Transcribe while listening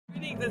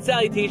Greetings and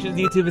salutations,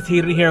 YouTube. It's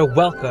Hadrian here.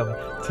 Welcome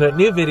to a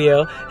new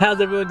video.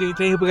 How's everyone doing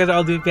today? Hope you guys are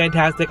all doing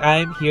fantastic. I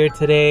am here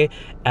today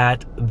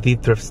at the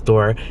thrift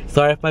store.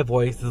 Sorry if my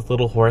voice is a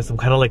little hoarse. I'm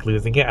kind of like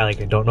losing it. I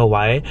don't know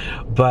why,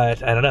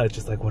 but I don't know. It's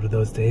just like one of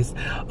those days.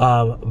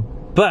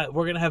 But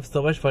we're gonna have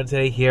so much fun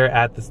today here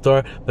at the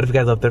store. But if you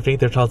guys love thrifting,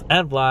 thrift hauls,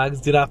 and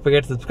vlogs, do not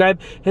forget to subscribe.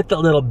 Hit the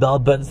little bell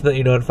button so that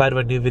you're notified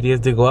when new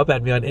videos do go up.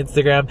 Add me on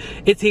Instagram.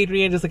 It's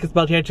Hadrian, just like it's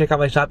spelled here. And check out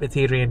my shop,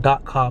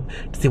 itsHadrian.com,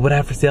 to see what I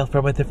have for sale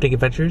for my thrifting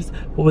adventures.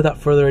 But without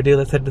further ado,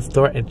 let's head to the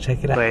store and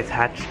check it out. So I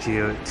attached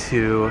you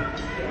to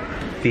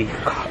the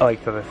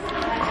this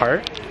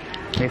cart.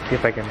 Let me see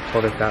if I can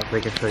pull this out so I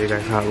can show you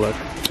guys how it looks.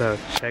 So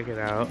check it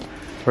out.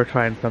 We're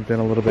trying something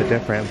a little bit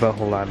different, but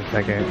hold on a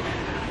second.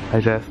 I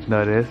just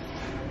noticed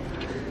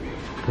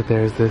that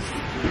there's this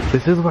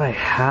is what I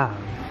have,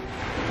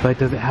 but it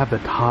doesn't have the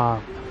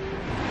top,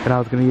 and I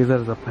was gonna use it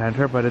as a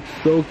planter, but it's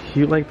so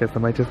cute like this. I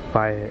might just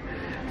buy it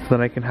so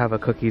that I can have a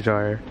cookie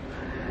jar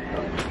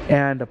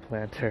and a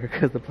planter,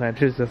 because the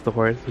planter is just the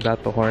horse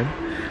without the horn.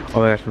 Oh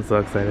my gosh, I'm so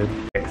excited.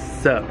 Okay,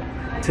 so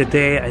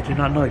today I do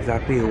not know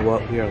exactly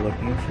what we are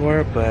looking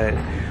for, but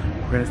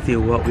we're gonna see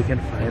what we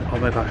can find. Oh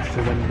my gosh,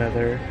 there's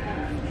another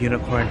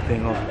unicorn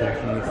thing over there.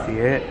 Can you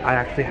see it? I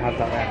actually have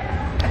that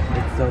one.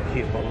 It's so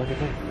cute, but look at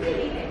this.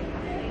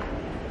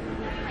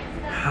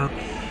 How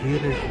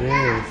cute is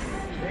this?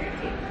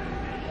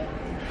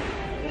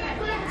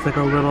 It's like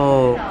a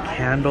little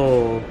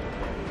candle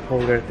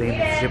holder thing in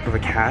the shape of a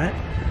cat,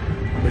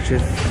 which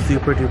is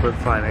super duper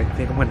fun. I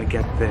think I'm gonna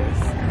get this.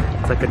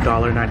 It's like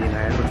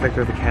 $1.99. Looks like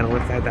there's a candle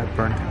inside that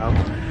burnt out.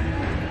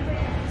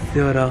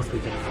 See what else we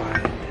can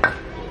find.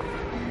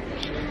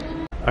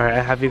 Alright,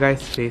 I have you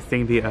guys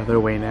facing the other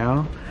way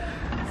now,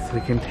 so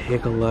we can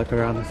take a look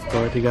around the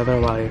store together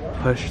while I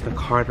push the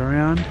cart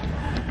around.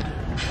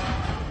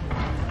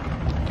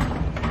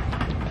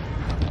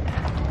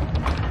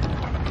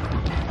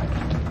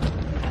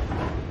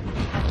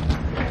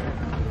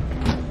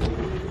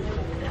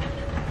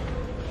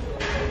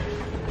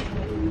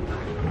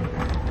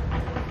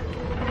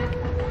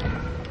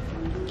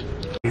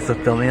 So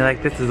filming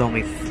like this is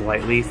only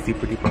slightly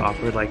super duper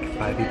awkward. Like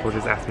 5 people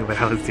just asked me what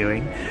I was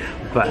doing,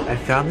 but I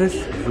found this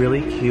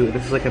really cute.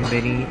 This is like a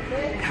mini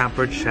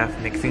Pampered Chef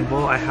mixing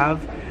bowl. I have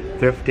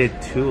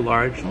thrifted 2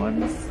 large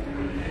ones,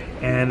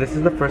 and this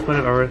is the first one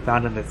I've ever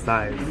found in this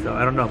size. So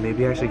I don't know,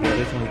 maybe I should get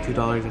this. Only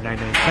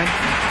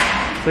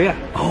 $2.99. So yeah.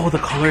 Oh, the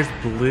color is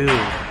blue.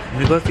 Let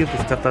me go see if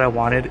the stuff that I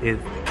wanted is,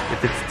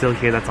 if it's still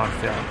here that's on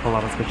sale. Hold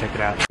on, let's go check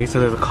it out. Okay, so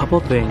there's a couple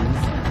things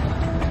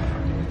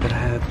that I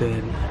have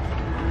been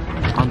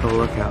on the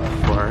lookout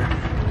for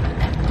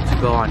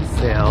to go on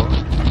sale,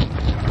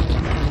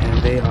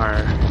 and they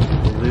are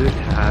blue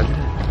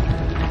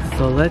tagged.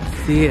 So let's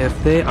see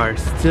if they are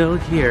still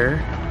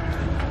here.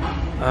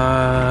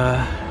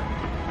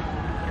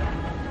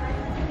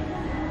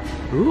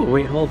 Ooh,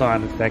 wait, hold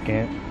on a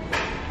second.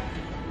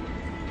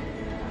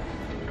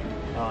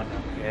 Oh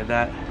no, okay,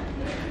 that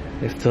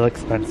is still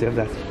expensive.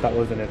 That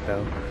wasn't it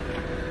though.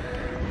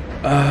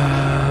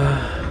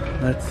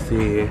 Let's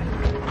see.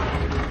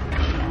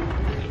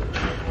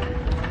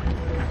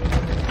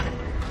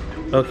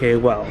 Okay,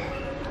 well,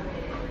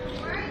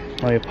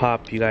 let me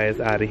pop you guys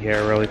out of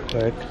here really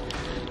quick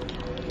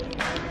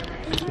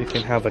so we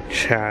can have a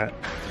chat.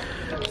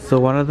 So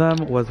one of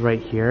them was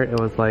right here. It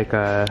was like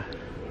a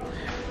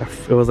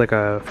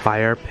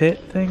fire pit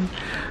thing.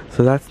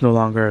 So that's no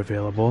longer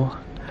available,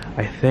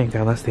 I think,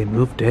 unless they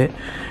moved it.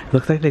 It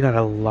looks like they got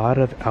a lot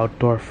of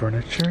outdoor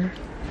furniture.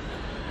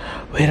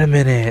 Wait a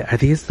minute, are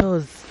these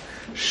those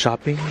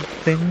shopping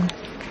things?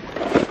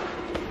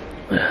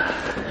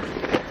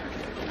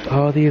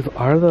 Oh, these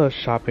are those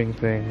shopping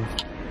things.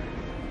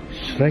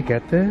 Should I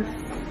get this?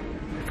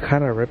 It's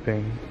kind of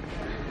ripping.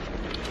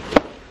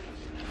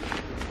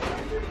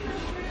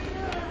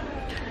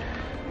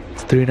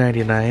 It's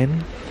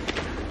 $3.99.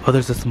 Oh,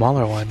 there's a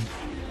smaller one.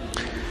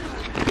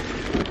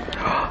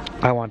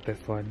 I want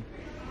this one.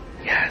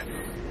 Yes.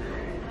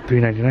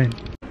 $3.99.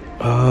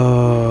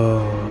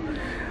 Oh,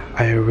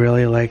 I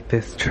really like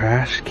this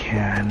trash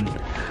can.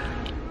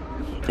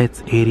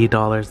 It's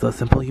 $80. Those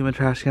Simple Human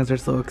trash cans are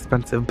so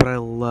expensive, but I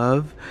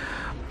love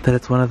that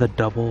it's one of the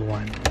double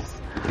ones.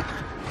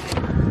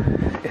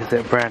 Is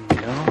it brand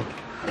new?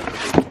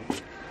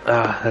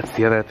 That's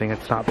the other thing.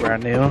 It's not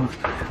brand new,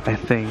 I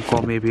think.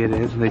 Well, maybe it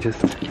is, and they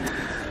just...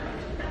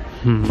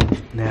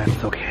 yeah,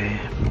 it's okay.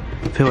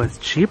 If it was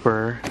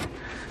cheaper,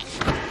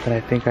 then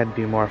I think I'd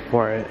be more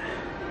for it.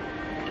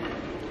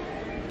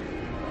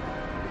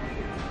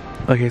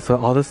 Okay, so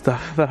all the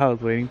stuff that I was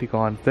waiting to go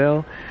on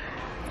sale,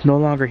 no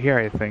longer here,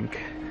 I think.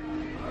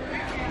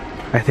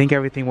 I think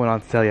everything went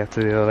on sale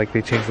yesterday, like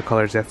they changed the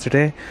colors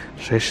yesterday.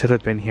 So I should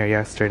have been here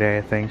yesterday,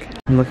 I think.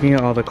 I'm looking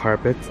at all the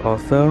carpets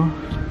also.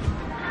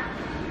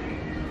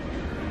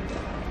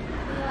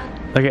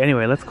 Okay,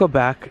 anyway, let's go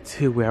back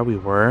to where we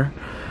were.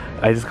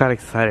 I just got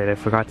excited. I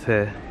forgot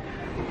to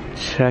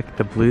check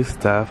the blue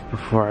stuff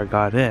before I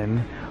got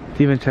in.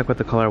 To even check what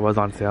the color was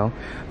on sale.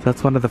 So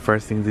that's one of the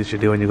first things you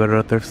should do when you go to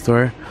a thrift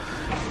store.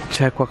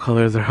 check what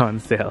colors are on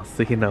sale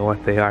so you know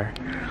what they are.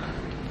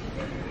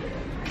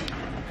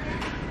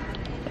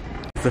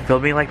 So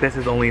filming like this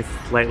is only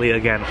slightly,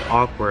 again,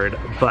 awkward,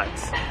 but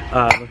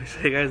let me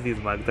show you guys these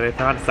mugs that I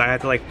found. So I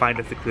had to like find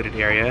a secluded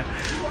area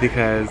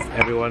because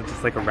everyone's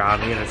just like around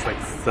me and it's like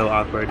so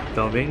awkward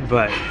filming,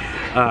 but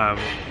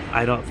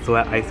I don't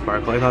sweat, I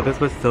sparkle. I thought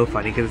this was so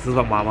funny because this is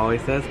what mom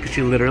always says, because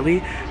she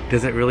literally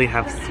doesn't really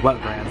have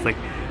sweat glands. Like,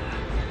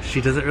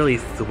 she doesn't really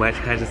sweat,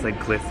 she kind of just like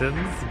glistens,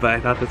 but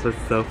I thought this was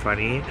so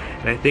funny.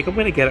 And I think I'm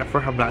gonna get it for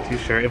her, I'm not too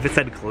sure. If it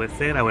said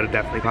glisten, I would have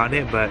definitely gotten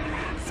it, but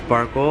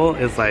sparkle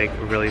is like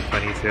really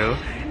funny too.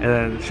 And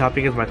then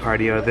shopping is my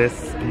cardio.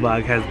 This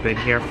mug has been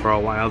here for a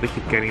while. They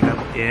keep getting them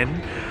in.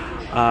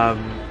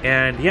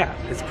 And yeah,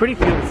 it's pretty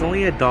cute. It's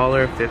only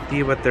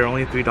 $1.50, but they're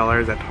only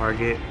 $3 at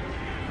Target.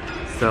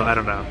 So I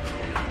don't know.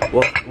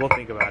 We'll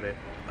think about it.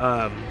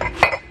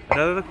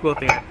 Another cool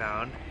thing I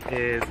found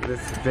is this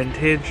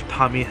vintage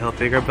Tommy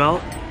Hilfiger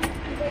belt.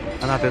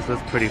 I thought this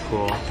was pretty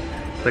cool.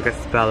 It's like a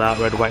spell out,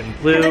 red, white, and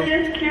blue.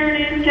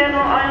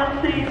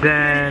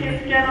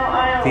 Then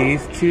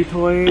these two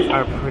toys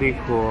are pretty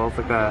cool. It's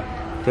like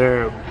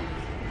they're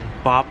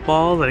bop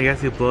balls, and I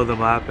guess you blow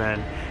them up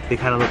and they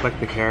kind of look like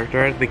the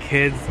characters. The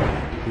kids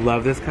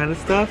love this kind of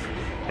stuff,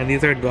 and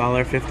these are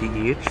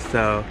 $1.50 each,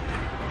 so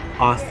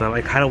awesome.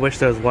 I kind of wish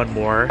there was one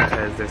more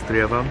because there's 3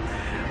 of them.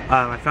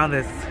 I found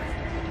this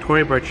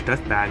Tory Burch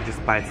dust bag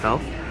just by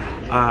itself.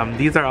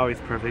 These are always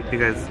perfect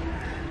because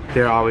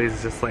they're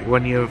always just like,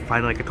 when you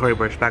find like a Tory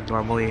Burch bag,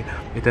 normally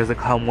it doesn't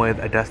come with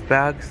a dust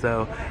bag,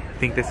 so I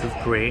think this is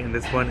great. And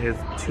this one is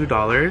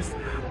 $2.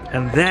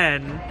 And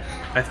then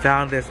I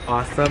found this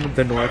awesome,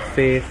 the North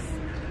Face,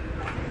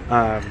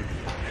 kind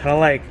of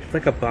like, it's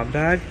like a bum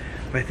bag,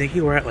 but I think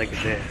you wear it like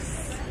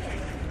this.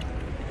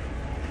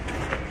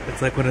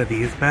 It's like one of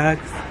these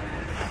bags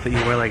that you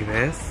wear like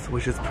this,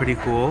 which is pretty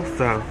cool.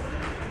 So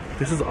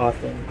this is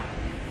awesome.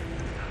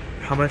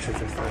 How much is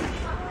this one?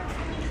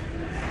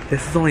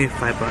 This is only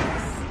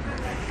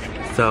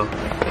 $5. So,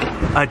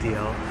 a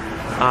deal.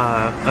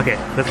 Okay,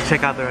 let's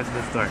check out the rest of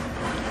the store.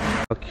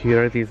 How cute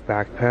are these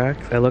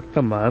backpacks? I looked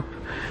them up.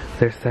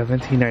 They're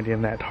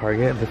 $17.99 at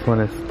Target. This one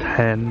is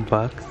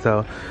 $10,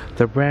 so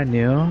they're brand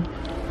new.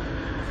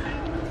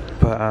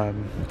 But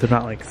they're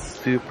not like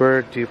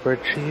super duper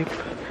cheap.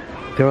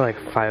 They were like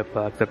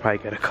 $5. I'd probably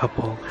get a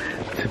couple,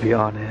 to be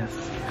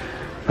honest.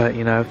 But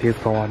you know, if these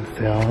go on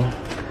sale,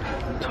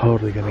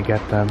 totally gonna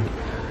get them.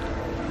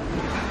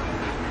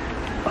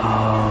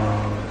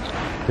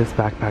 Oh, this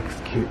backpack's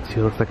cute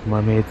too. Looks like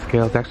mermaid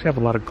scales. They actually have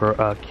a lot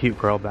of cute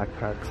girl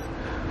backpacks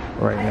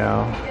right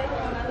now.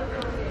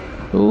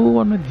 Ooh,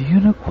 one with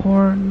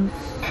unicorns.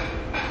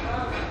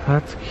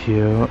 That's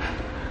cute.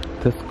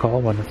 This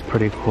skull one is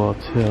pretty cool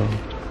too.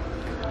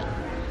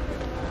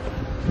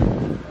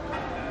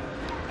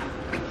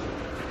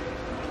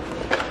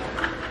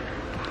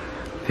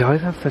 They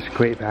always have such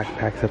great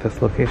backpacks at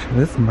this location.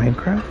 This is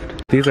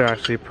Minecraft. These are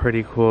actually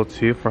pretty cool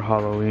too for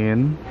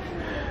Halloween.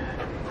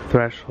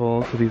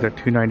 Threshold, so these are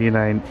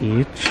 $2.99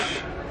 each.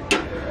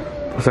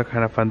 Those are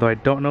kind of fun, though I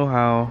don't know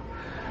how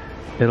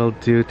it'll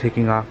do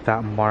taking off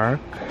that mark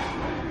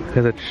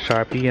because it's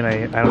Sharpie,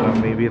 and I don't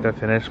know, maybe the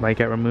finish might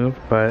get removed,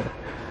 but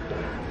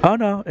oh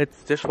no,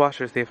 it's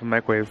dishwasher safe and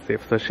microwave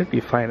safe, so it should be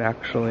fine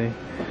actually.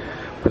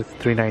 But it's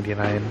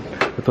 $3.99.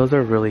 But those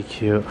are really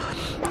cute.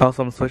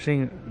 Also, I'm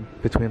switching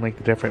between like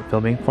the different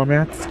filming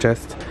formats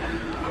just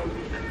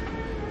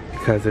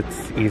because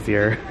it's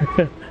easier.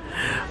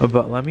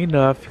 But let me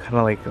know if you kind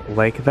of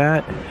like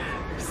that.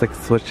 Just like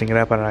switching it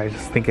up, and I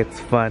just think it's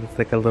fun. It's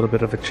like a little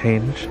bit of a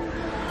change.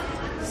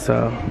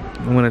 So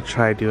I'm gonna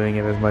try doing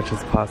it as much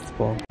as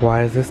possible.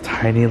 Why is this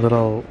tiny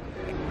little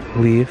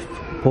leaf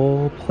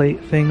bowl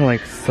plate thing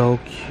like so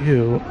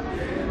cute?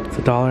 It's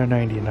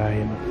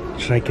 $1.99.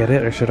 Should I get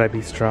it or should I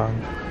be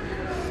strong?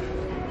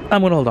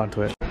 I'm gonna hold on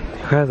to it.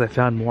 Guys, I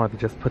found more. They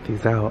just put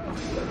these out. I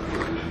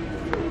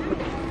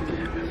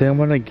think I'm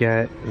gonna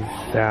get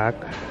Zach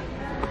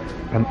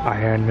an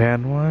Iron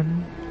Man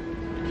one.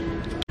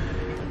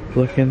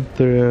 Looking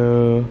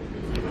through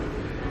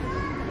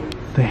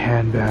the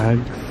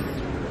handbags.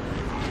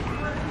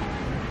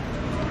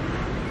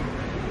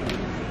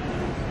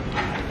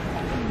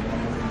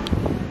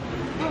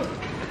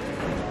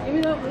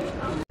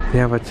 They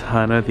have a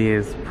ton of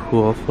these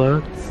pool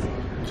floats.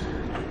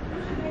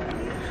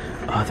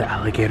 Oh, the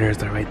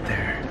alligators are right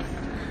there.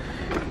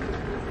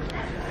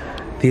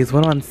 These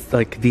went on,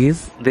 like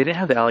these, they didn't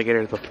have the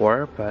alligators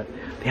before, but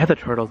they had the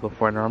turtles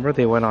before, and I remember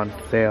they went on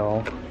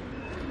sale.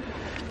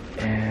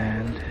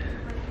 And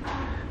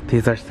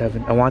these are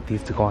 $7. I want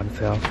these to go on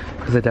sale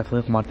because I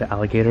definitely want the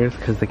alligators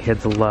because the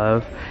kids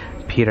love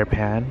Peter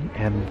Pan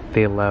and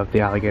they love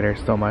the alligators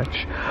so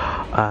much.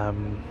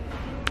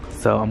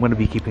 So I'm going to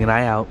be keeping an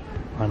eye out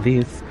on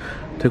these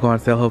to go on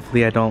sale.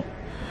 Hopefully I don't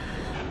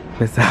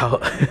miss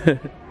out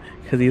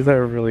because these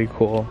are really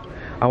cool.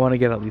 I want to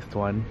get at least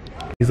one.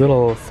 These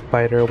little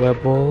spider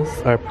web bowls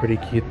are pretty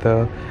cute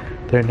though.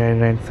 They're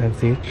 99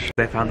 cents each.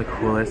 I found the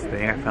coolest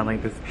thing. I found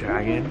like this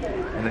dragon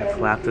and it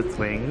flaps its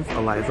wings.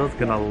 Eliza's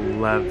gonna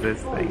love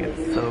this thing.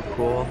 It's so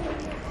cool.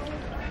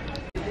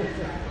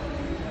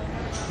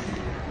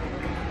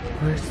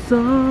 We're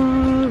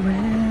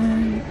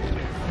soaring,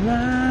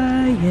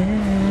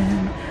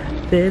 flying.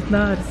 There's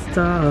not a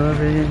star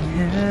in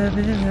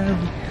heaven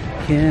that we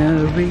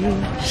can't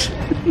reach.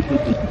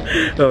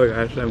 Oh my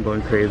gosh, I'm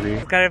going crazy.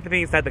 Got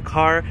everything inside the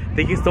car.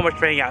 Thank you so much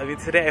for hanging out with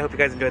me today. I hope you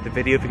guys enjoyed the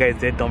video. If you guys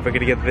did, don't forget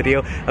to give the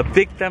video a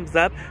big thumbs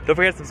up. Don't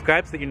forget to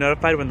subscribe so that you're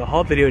notified when the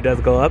whole video does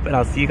go up. And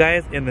I'll see you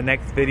guys in the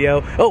next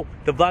video. Oh,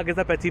 the vlog is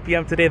up at 2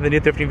 p.m. today. The new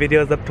thrifting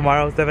video is up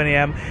tomorrow, 7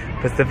 a.m.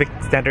 Pacific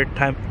Standard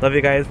Time. Love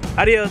you guys.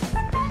 Adios.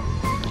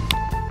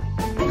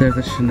 There's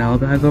a Chanel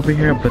bag over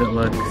here, but it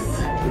looks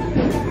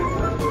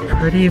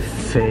pretty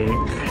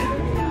fake.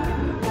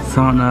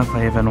 So I don't know if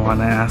I even want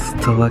to ask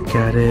to look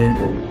at it.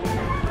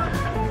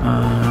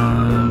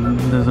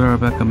 There's a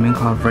Rebecca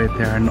Minkoff right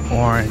there in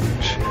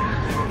orange.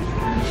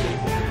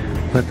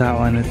 But that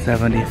one is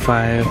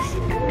 $175.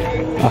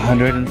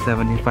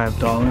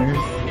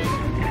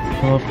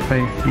 A little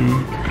pricey.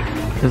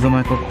 There's a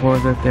Michael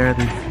Kors right there.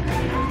 These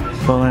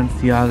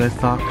Balenciaga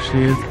sock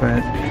shoes,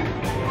 but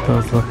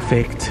those look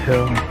fake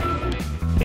too.